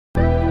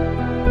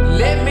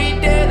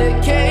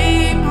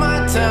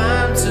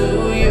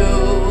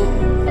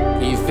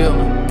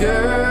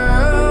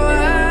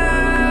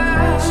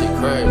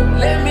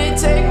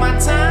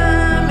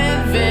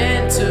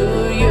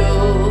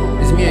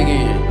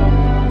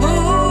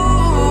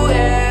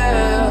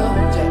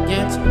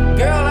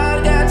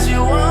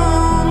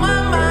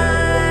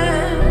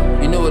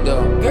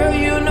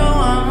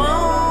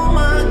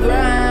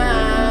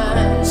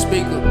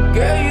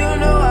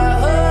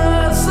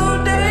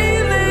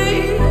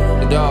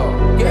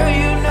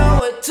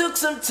took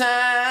some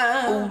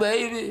time. Ooh,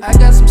 baby, I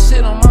got some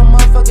shit on my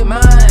motherfucking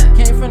mind.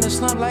 Came from the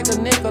slump like a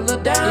nickel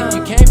or dime. If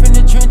you came from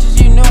the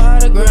trenches, you know how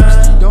to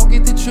grind. Don't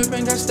get the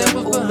trippin', got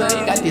steppers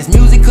behind. Got this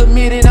music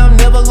committed, I'm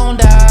never gon'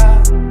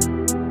 die.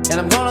 And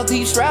I'm gonna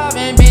keep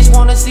striving, bitch,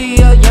 wanna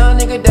see a young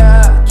nigga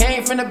die.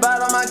 Came from the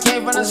bottom, I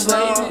came from the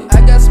slump.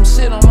 I got some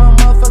shit on my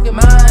motherfucking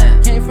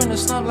mind. Came from the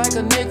slump like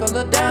a nickel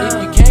or dime.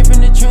 If you came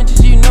from the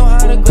trenches, you know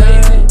how to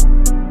grind.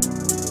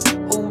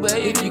 Ooh,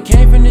 baby, if you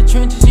came from the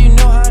trenches, you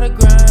know how to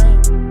grind.